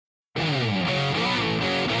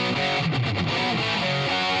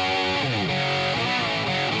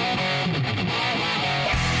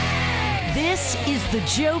The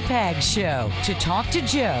Joe Pags Show. To talk to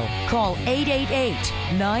Joe, call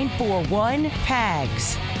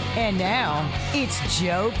 888-941-PAGS. And now, it's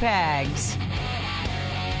Joe Pags.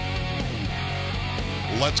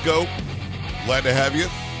 Let's go. Glad to have you.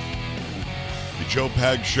 The Joe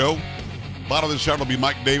Pags Show. Bottom of the hour will be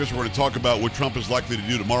Mike Davis. We're going to talk about what Trump is likely to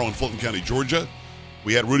do tomorrow in Fulton County, Georgia.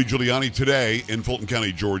 We had Rudy Giuliani today in Fulton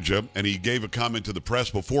County, Georgia, and he gave a comment to the press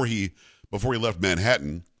before he left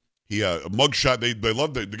Manhattan. He a mugshot. They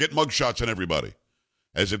love to get mugshots on everybody,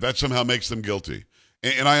 as if that somehow makes them guilty.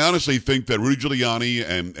 And I honestly think that Rudy Giuliani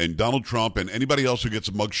and Donald Trump and anybody else who gets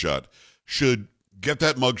a mugshot should get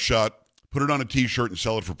that mugshot, put it on a T-shirt, and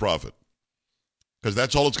sell it for profit. Because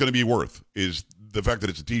that's all it's going to be worth, is the fact that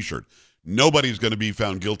it's a T-shirt. Nobody's going to be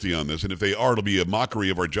found guilty on this, and if they are, it'll be a mockery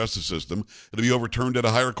of our justice system. It'll be overturned at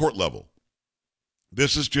a higher court level.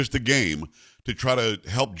 This is just a game to try to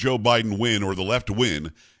help Joe Biden win, or the left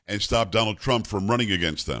win, and stop Donald Trump from running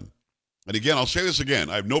against them. And again, I'll say this again.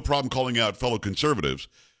 I have no problem calling out fellow conservatives.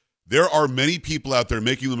 There are many people out there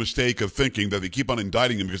making the mistake of thinking that they keep on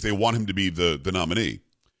indicting him because they want him to be the nominee.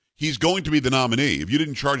 He's going to be the nominee. If you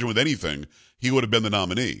didn't charge him with anything, he would have been the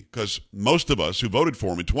nominee, because most of us who voted for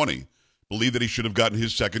him in 20 believe that he should have gotten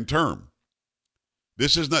his second term.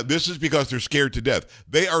 This is because they're scared to death.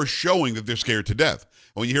 They are showing that they're scared to death.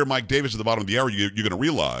 And when you hear Mike Davis at the bottom of the hour, you're going to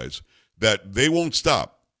realize that they won't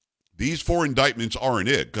stop. These 4 indictments aren't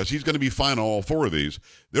it, because he's going to be fine on all 4 of these.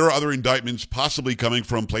 There are other indictments possibly coming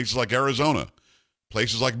from places like Arizona,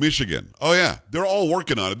 places like Michigan. Oh, yeah, they're all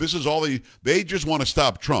working on it. This is all they just want to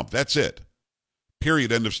stop Trump. That's it.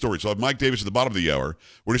 Period. End of story. So I have Mike Davis at the bottom of the hour.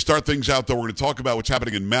 We're going to start things out, though. We're going to talk about what's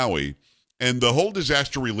happening in Maui. And the whole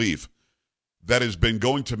disaster relief that has been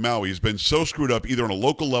going to Maui has been so screwed up, either on a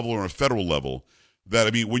local level or on a federal level, that,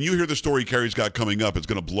 I mean, when you hear the story Kerry's got coming up, it's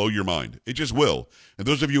going to blow your mind. It just will. And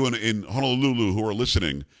those of you in Honolulu who are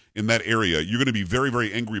listening in that area, you're going to be very,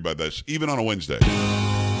 very angry by this, even on a Wednesday.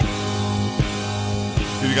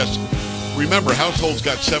 You guys, remember, households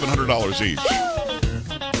got $700 each.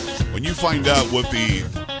 When you find out what the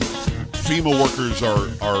FEMA workers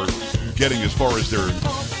are getting as far as their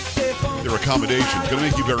accommodations, it's going to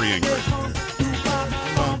make you very angry.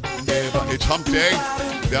 It's hump day.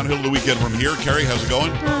 Downhill to the weekend from here. Carrie, how's it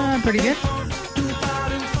going? Pretty good.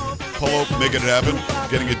 Polo, making it happen,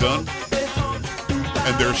 getting it done.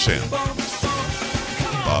 And there's Sam.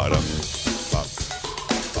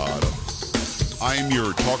 I'm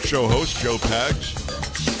your talk show host, Joe Pags.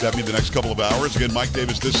 That means the next couple of hours. Again, Mike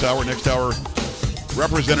Davis this hour. Next hour,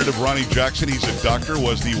 Representative Ronnie Jackson. He's a doctor,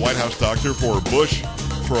 was the White House doctor for Bush,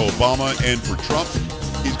 for Obama, and for Trump.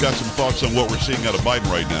 He's got some thoughts on what we're seeing out of Biden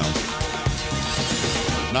right now.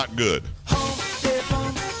 Not good.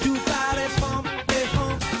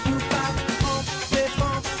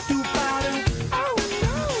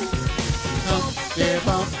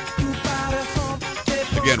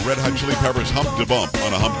 Again, Red Hot Chili Peppers Hump de Bump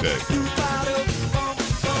on a hump day.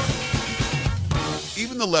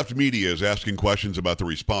 Even the left media is asking questions about the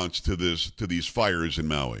response to these fires in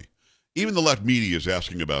Maui. Even the left media is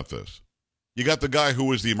asking about this. You got the guy who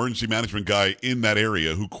was the emergency management guy in that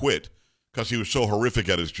area who quit because he was so horrific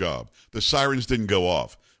at his job. The sirens didn't go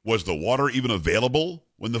off. Was the water even available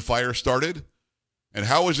when the fire started? And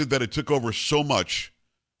how is it that it took over so much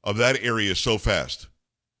of that area so fast?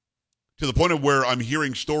 To the point of where I'm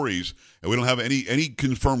hearing stories, and we don't have any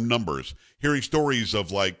confirmed numbers, hearing stories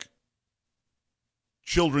of like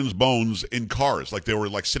children's bones in cars, like they were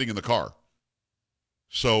like sitting in the car.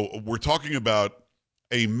 So we're talking about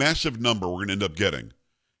a massive number we're going to end up getting,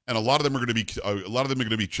 and a lot of them are going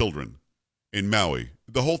to be children in Maui.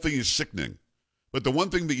 The whole thing is sickening. But the one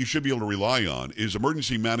thing that you should be able to rely on is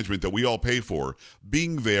emergency management that we all pay for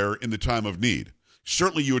being there in the time of need.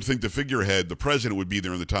 Certainly you would think the figurehead, the president, would be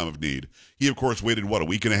there in the time of need. He, of course, waited, a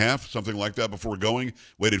week and a half, something like that before going,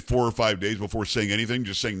 waited 4 or 5 days before saying anything,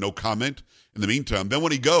 just saying no comment in the meantime. Then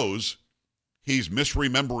when he goes, he's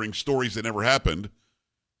misremembering stories that never happened,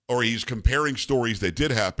 or he's comparing stories that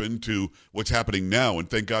did happen to what's happening now, and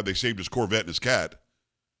thank God they saved his Corvette and his cat.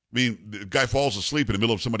 I mean, the guy falls asleep in the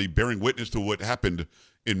middle of somebody bearing witness to what happened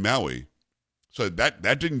in Maui. So that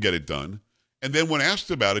didn't get it done. And then when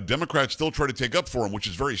asked about it, Democrats still try to take up for him, which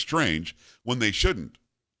is very strange when they shouldn't.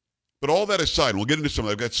 But all that aside, we'll get into some.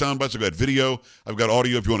 I've got sound bites, I've got video, I've got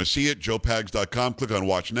audio if you want to see it, joepags.com. Click on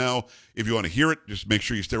Watch Now. If you want to hear it, just make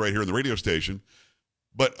sure you stay right here on the radio station.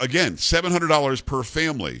 But again, $700 per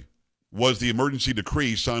family was the emergency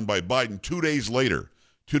decree signed by Biden 2 days later,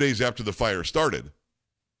 2 days after the fire started.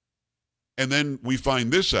 And then we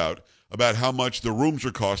find this out about how much the rooms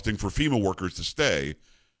are costing for FEMA workers to stay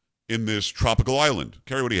in this tropical island.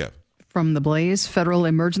 Carrie, what do you have? From the blaze, Federal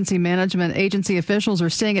Emergency Management Agency officials are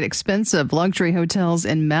staying at expensive luxury hotels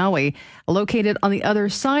in Maui, located on the other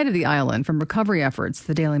side of the island from recovery efforts,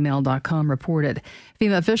 the DailyMail.com reported.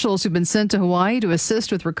 FEMA officials who've been sent to Hawaii to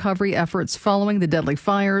assist with recovery efforts following the deadly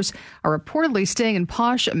fires are reportedly staying in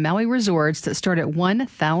posh Maui resorts that start at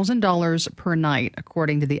 $1,000 per night,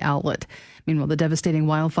 according to the outlet. Meanwhile, the devastating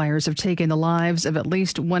wildfires have taken the lives of at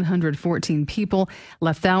least 114 people,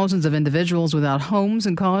 left thousands of individuals without homes,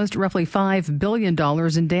 and caused roughly $5 billion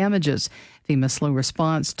in damages. FEMA's slow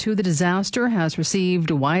response to the disaster has received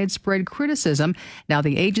widespread criticism. Now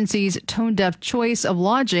the agency's tone-deaf choice of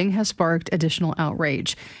lodging has sparked additional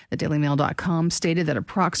outrage. The DailyMail.com stated that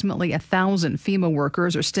approximately 1,000 FEMA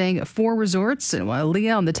workers are staying at 4 resorts in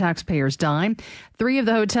Wailea on the taxpayers' dime. 3 of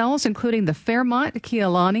the hotels, including the Fairmont,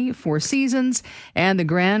 Kealani, Four Seasons, and the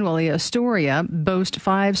Grand Wailea Astoria, boast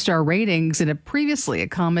 5-star ratings and have previously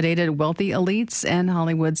accommodated wealthy elites and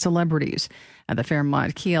Hollywood celebrities. The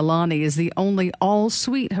Fairmont Kealani is the only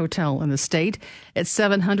all-suite hotel in the state. Its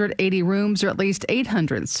 780 rooms are at least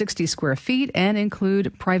 860 square feet and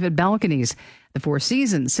include private balconies. The Four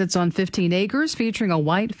Seasons sits on 15 acres, featuring a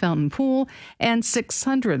white fountain pool and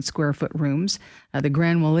 600 square foot rooms. The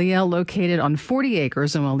Grand Wailea, located on 40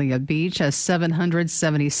 acres on Wailea Beach, has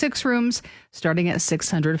 776 rooms, starting at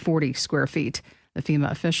 640 square feet. The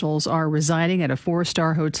FEMA officials are residing at a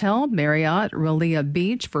 4-star hotel, Marriott Wailea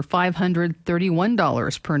Beach, for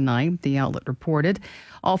 $531 per night, the outlet reported.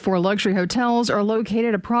 All 4 luxury hotels are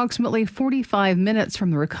located approximately 45 minutes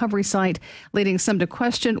from the recovery site, leading some to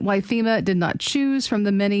question why FEMA did not choose from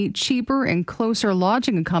the many cheaper and closer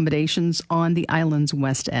lodging accommodations on the island's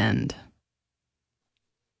west end.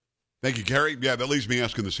 Thank you, Carrie. Yeah, that leaves me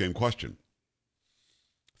asking the same question.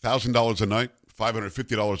 $1,000 a night,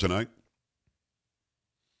 $550 a night.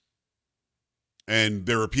 And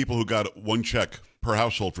there are people who got one check per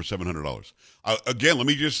household for $700. Again, let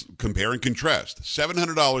me just compare and contrast.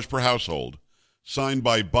 $700 per household signed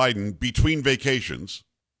by Biden between vacations.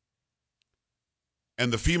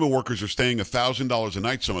 And the FEMA workers are staying $1,000 a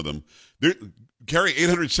night, some of them. They carry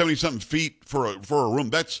 870-something feet for a room.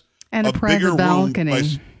 That's and a bigger balcony.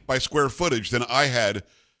 Room by square footage than I had.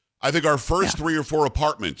 I think our first 3 or 4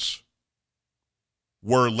 apartments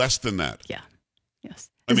were less than that. Yeah. Yes.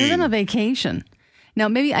 This isn't a vacation. Now,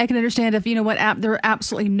 maybe I can understand if, there are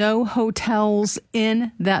absolutely no hotels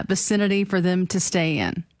in that vicinity for them to stay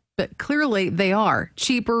in. But clearly they are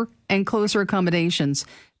cheaper and closer accommodations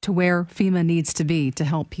to where FEMA needs to be to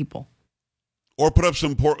help people. Or put up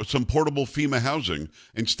some portable FEMA housing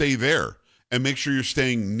and stay there and make sure you're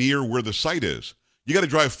staying near where the site is. You got to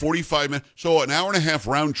drive 45 minutes, so an hour and a half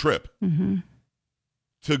round trip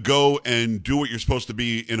to go and do what you're supposed to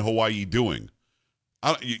be in Hawaii doing.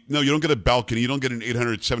 You don't get a balcony. You don't get an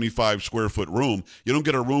 875 square foot room. You don't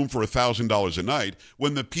get a room for $1,000 a night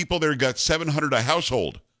when the people there got $700 a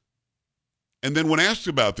household. And then when asked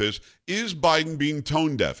about this, is Biden being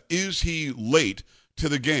tone deaf? Is he late to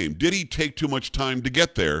the game? Did he take too much time to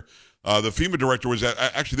get there? The FEMA director was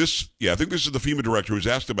I think this is the FEMA director who's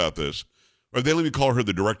asked about this. Or they don't even call her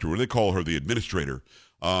the director, or they call her the administrator.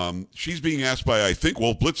 She's being asked by, I think,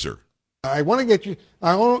 Wolf Blitzer. I want to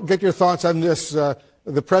get your thoughts on this.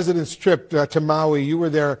 The president's trip to Maui. You were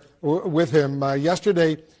there with him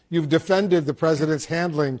yesterday. You've defended the president's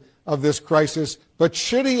handling of this crisis, but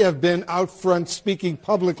should he have been out front speaking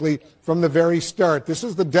publicly from the very start? This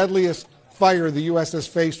is the deadliest fire the U.S. has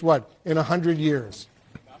faced, in 100 years?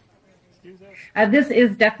 This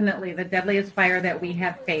is definitely the deadliest fire that we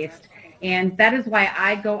have faced. And that is why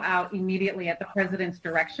I go out immediately at the president's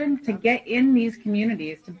direction to get in these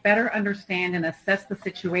communities to better understand and assess the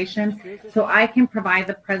situation so I can provide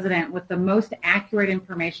the president with the most accurate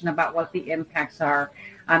information about what the impacts are.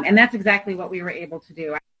 And that's exactly what we were able to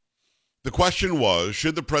do. The question was,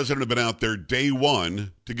 should the president have been out there day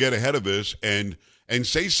one to get ahead of this and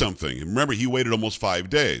say something? And remember, he waited almost 5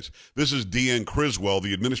 days. This is Deanne Criswell,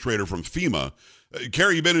 the administrator from FEMA.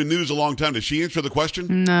 Carrie, you've been in the news a long time. Did she answer the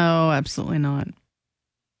question? No, absolutely not.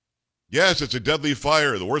 Yes, it's a deadly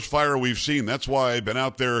fire, the worst fire we've seen. That's why I've been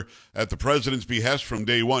out there at the president's behest from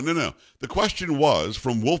day one. No. The question was,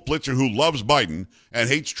 from Wolf Blitzer, who loves Biden and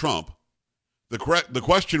hates Trump, the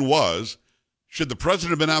question was, should the president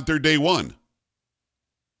have been out there day one?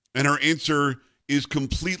 And her answer is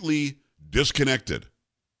completely disconnected.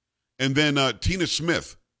 And then Tina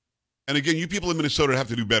Smith, and again, you people in Minnesota have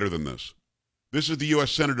to do better than this. This is the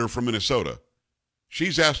U.S. Senator from Minnesota.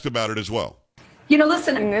 She's asked about it as well.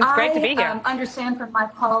 Listen, it's great to be here. I understand from my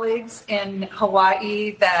colleagues in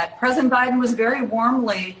Hawaii that President Biden was very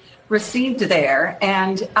warmly received there.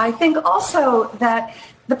 And I think also that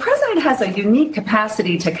The president has a unique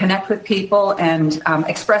capacity to connect with people and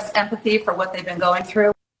express empathy for what they've been going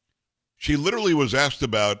through. She literally was asked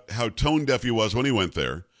about how tone deaf he was when he went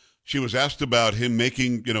there. She was asked about him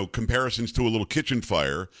making, comparisons to a little kitchen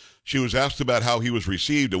fire. She was asked about how he was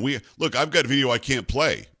received. And I've got video I can't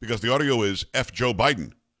play because the audio is F Joe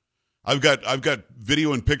Biden. I've got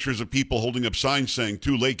video and pictures of people holding up signs saying,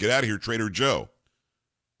 "Too late, get out of here, Trader Joe."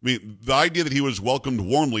 I mean, the idea that he was welcomed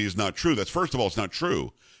warmly is not true. That's, first of all, it's not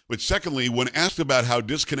true. But secondly, when asked about how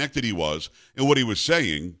disconnected he was and what he was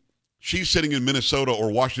saying, she's sitting in Minnesota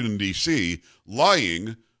or Washington, D.C.,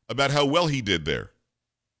 lying about how well he did there,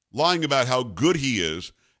 lying about how good he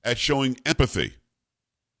is at showing empathy.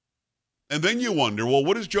 And then you wonder, well,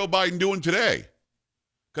 what is Joe Biden doing today?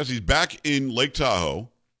 Because he's back in Lake Tahoe,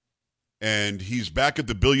 and he's back at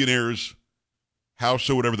the billionaire's house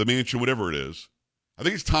or whatever, the mansion, whatever it is. I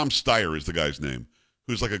think it's Tom Steyer is the guy's name,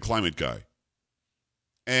 who's like a climate guy.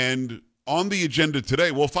 And on the agenda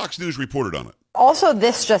today, well, Fox News reported on it. Also,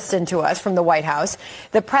 this just into us from the White House.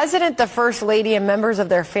 The president, the first lady, and members of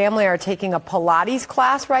their family are taking a Pilates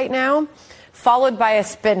class right now, followed by a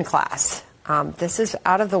spin class. This is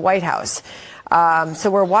out of the White House.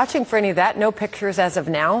 So we're watching for any of that. No pictures as of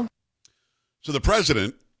now. So the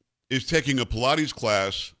president is taking a Pilates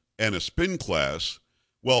class and a spin class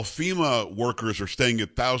while FEMA workers are staying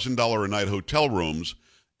at $1,000 a night hotel rooms,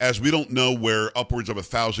 as we don't know where upwards of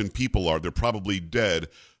 1,000 people are. They're probably dead,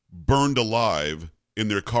 burned alive in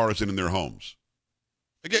their cars and in their homes.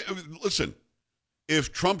 Again, listen,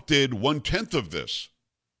 if Trump did 1/10 of this,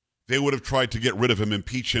 they would have tried to get rid of him,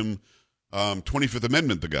 impeach him, 25th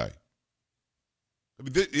Amendment the guy. I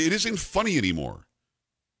mean, it isn't funny anymore.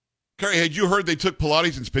 Carrie, had you heard they took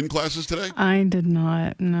Pilates and spin classes today? I did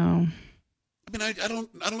not, no. I mean, I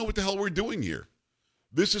don't know what the hell we're doing here.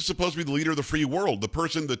 This is supposed to be the leader of the free world, the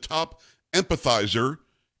person, the top empathizer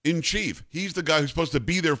in chief. He's the guy who's supposed to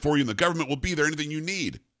be there for you, and the government will be there, anything you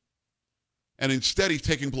need. And instead, he's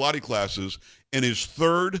taking Pilates classes in his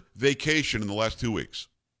third vacation in the last 2 weeks.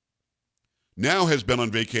 Now has been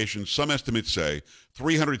on vacation, some estimates say,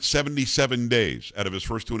 377 days out of his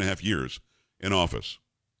first 2.5 years in office.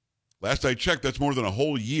 Last I checked, that's more than a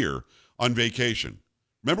whole year on vacation.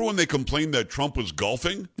 Remember when they complained that Trump was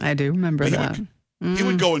golfing? I do remember that. He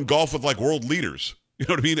would go and golf with like world leaders, you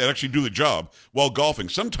know what I mean, and actually do the job while golfing.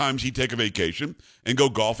 Sometimes he'd take a vacation and go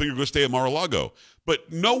golfing or go stay at Mar-a-Lago.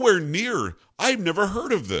 But nowhere near, I've never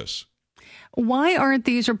heard of this. Why aren't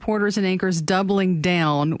these reporters and anchors doubling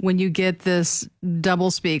down when you get this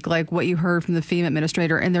doublespeak like what you heard from the FEMA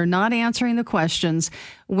administrator, and they're not answering the questions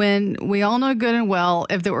when we all know good and well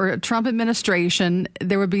if there were a Trump administration,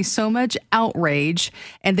 there would be so much outrage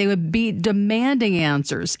and they would be demanding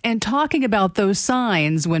answers and talking about those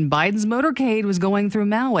signs when Biden's motorcade was going through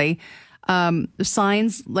Maui.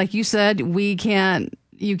 Signs, like you said,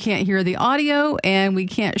 you can't hear the audio and we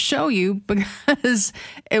can't show you because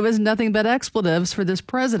it was nothing but expletives for this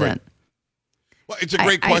president. Right. Well, it's a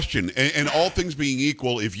great question. And all things being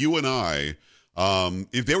equal, if you and I,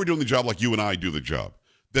 if they were doing the job like you and I do the job,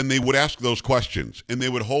 then they would ask those questions and they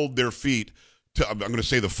would hold their feet to, I'm going to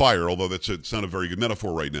say the fire, although it's not a very good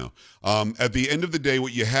metaphor right now. At the end of the day,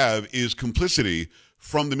 what you have is complicity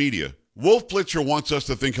from the media. Wolf Blitzer wants us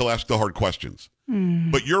to think he'll ask the hard questions.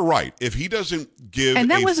 But you're right. If he doesn't give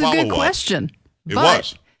and that was a good question. It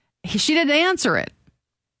was. She didn't answer it.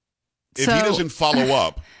 If he doesn't follow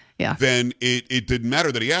up, yeah, then it didn't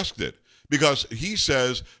matter that he asked it. Because he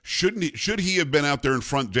says, should he have been out there in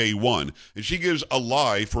front day one? And she gives a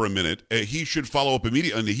lie for a minute. He should follow up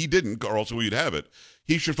immediately. And he didn't, or else we'd have it.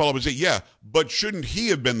 He should follow up and say, yeah, but shouldn't he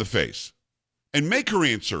have been the face? And make her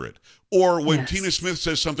answer it. Or when Tina Smith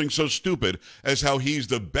says something so stupid as how he's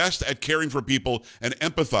the best at caring for people and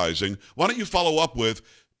empathizing, why don't you follow up with,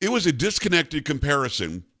 it was a disconnected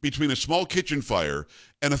comparison between a small kitchen fire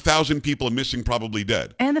and 1,000 people missing, probably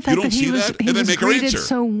dead. And the fact that he was greeted answer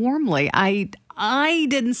so warmly. I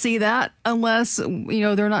didn't see that unless,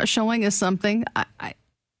 they're not showing us something.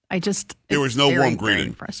 There was no warm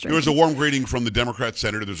greeting. There was a warm greeting from the Democrat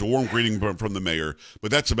senator. There's a warm greeting from the mayor,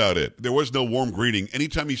 but that's about it. There was no warm greeting.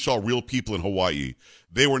 Anytime he saw real people in Hawaii,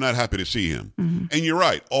 they were not happy to see him. Mm-hmm. And you're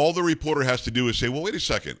right. All the reporter has to do is say, well, wait a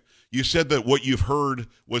second. You said that what you've heard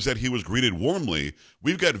was that he was greeted warmly.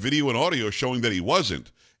 We've got video and audio showing that he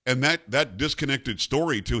wasn't. And that disconnected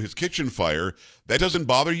story to his kitchen fire, that doesn't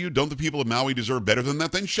bother you? Don't the people of Maui deserve better than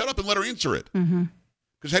that? Then shut up and let her answer it.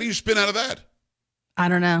 Because how do you spin out of that? I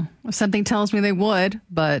don't know. Something tells me they would,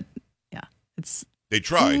 but yeah, it's They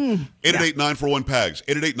try. 888-941-PAGS,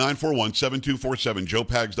 888-941-7247,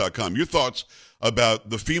 joepags.com. Your thoughts about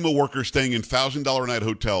the FEMA workers staying in $1,000 a night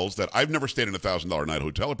hotels that I've never stayed in a $1,000 a night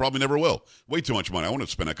hotel. I probably never will. Way too much money. I want to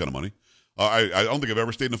spend that kind of money. I don't think I've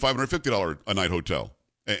ever stayed in a $550 a night hotel.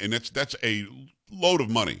 And that's a load of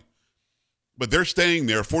money. But they're staying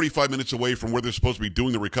there 45 minutes away from where they're supposed to be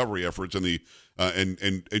doing the recovery efforts and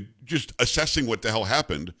and just assessing what the hell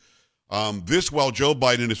happened. This while Joe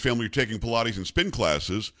Biden and his family are taking Pilates and spin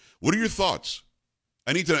classes. What are your thoughts?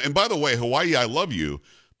 I need to know. And by the way, Hawaii, I love you,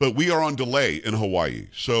 but we are on delay in Hawaii.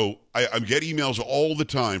 So I get emails all the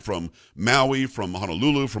time from Maui, from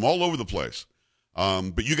Honolulu, from all over the place.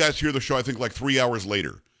 But you guys hear the show, I think, like 3 hours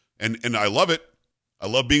later. And I love it. I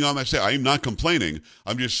love being on that set. I am not complaining.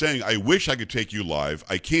 I'm just saying I wish I could take you live.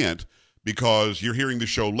 I can't because you're hearing the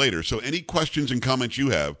show later. So any questions and comments you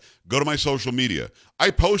have, go to my social media. I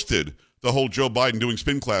posted the whole Joe Biden doing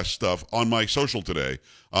spin class stuff on my social today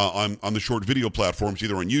on the short video platforms,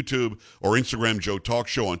 either on YouTube or Instagram, Joe Talk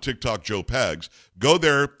Show, on TikTok, Joe Pags. Go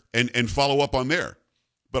there and follow up on there.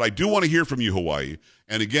 But I do want to hear from you, Hawaii.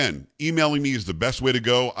 And again, emailing me is the best way to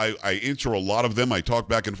go. I answer a lot of them. I talked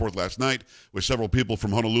back and forth last night with several people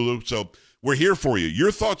from Honolulu. So we're here for you.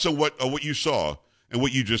 Your thoughts on what you saw and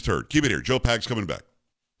what you just heard. Keep it here. Joe Pags coming back.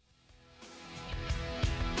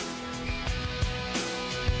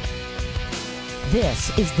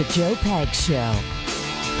 This is the Joe Pags Show.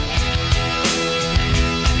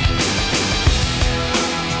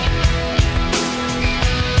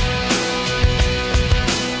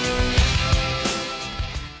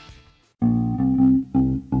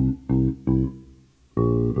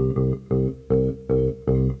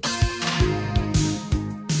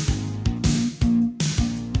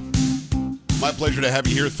 My pleasure to have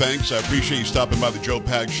you here. Thanks. I appreciate you stopping by the Joe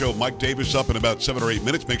Pags Show. Mike Davis up in about 7 or 8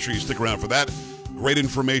 minutes. Make sure you stick around for that. Great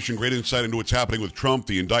information, great insight into what's happening with Trump,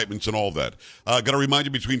 the indictments, and all that. Got to remind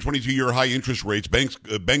you, between 22-year high interest rates,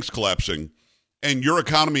 banks collapsing, and your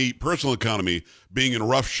economy, personal economy, being in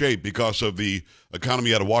rough shape because of the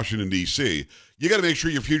economy out of Washington, D.C., you got to make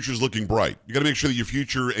sure your future is looking bright. You got to make sure that your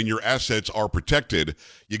future and your assets are protected.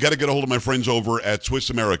 You got to get a hold of my friends over at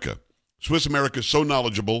Swiss America. Swiss America is so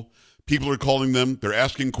knowledgeable. People are calling them. They're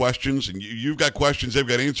asking questions, and you've got questions. They've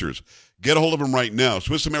got answers. Get a hold of them right now.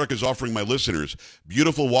 Swiss America is offering my listeners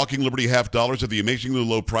beautiful Walking Liberty $half at the amazingly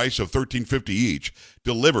low price of $13.50 each.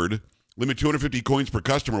 Delivered. Limit 250 coins per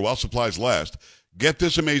customer while supplies last. Get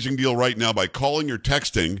this amazing deal right now by calling or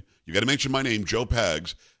texting. You got to mention my name, Joe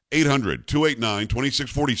Pags,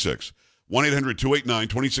 800-289-2646.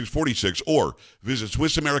 1-800-289-2646, or visit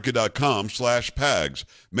SwissAmerica.com/Pags.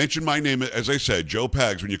 Mention my name, as I said, Joe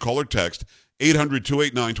Pags, when you call or text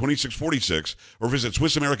 800-289-2646, or visit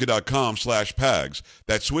SwissAmerica.com/Pags.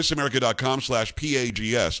 That's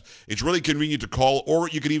SwissAmerica.com/PAGS. It's really convenient to call, or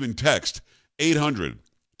you can even text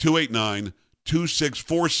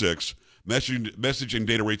 800-289-2646. Message and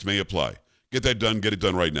data rates may apply. Get that done. Get it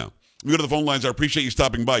done right now. We go to the phone lines. I appreciate you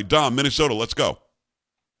stopping by. Dom, Minnesota, let's go.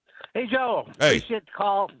 Hey, Joe. Hey. Appreciate the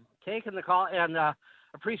call, taking the call, and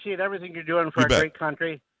appreciate everything you're doing for our great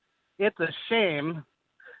country. It's a shame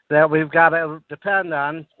that we've got to depend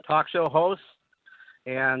on talk show hosts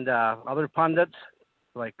and other pundits,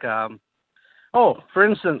 like, for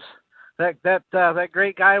instance, that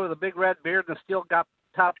great guy with a big red beard and a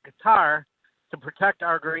steel-topped guitar to protect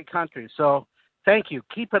our great country. So thank you.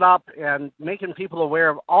 Keep it up and making people aware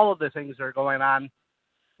of all of the things that are going on.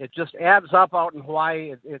 It just adds up out in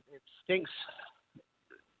Hawaii. It stinks.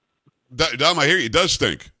 Dom, I hear you. It does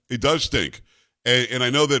stink. It does stink. And I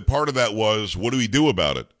know that part of that was, what do we do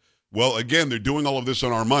about it? Well, again, they're doing all of this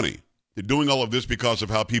on our money. They're doing all of this because of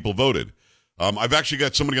how people voted. I've actually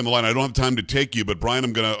got somebody on the line. I don't have time to take you, but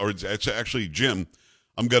Brian, it's actually Jim.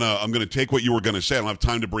 I'm gonna take what you were gonna say. I don't have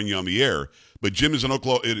time to bring you on the air. But Jim is in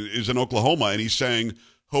Oklahoma, and he's saying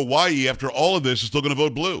Hawaii, after all of this, is still going to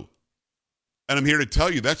vote blue. And I'm here to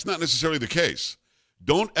tell you that's not necessarily the case.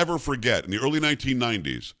 Don't ever forget, in the early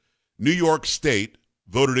 1990s, New York State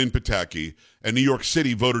voted in Pataki, and New York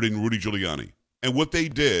City voted in Rudy Giuliani. And what they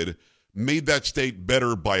did made that state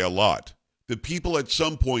better by a lot. The people at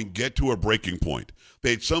some point get to a breaking point.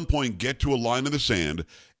 They at some point get to a line in the sand,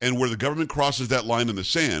 and where the government crosses that line in the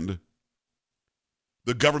sand,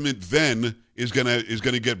 the government then is gonna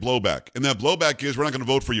get blowback. And that blowback is, we're not going to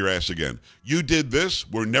vote for your ass again. You did this,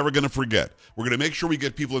 we're never going to forget. We're going to make sure we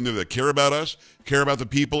get people in there that care about us, care about the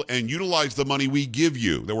people, and utilize the money we give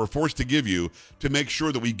you, that we're forced to give you, to make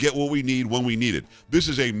sure that we get what we need when we need it. This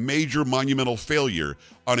is a major monumental failure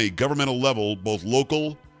on a governmental level, both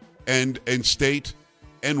local and state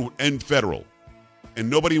and federal. And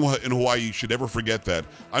nobody in Hawaii should ever forget that.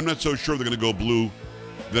 I'm not so sure they're going to go blue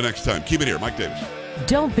the next time. Keep it here. Mike Davis.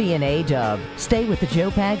 Don't be an A-dub. Stay with the Joe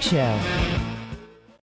Pag Show.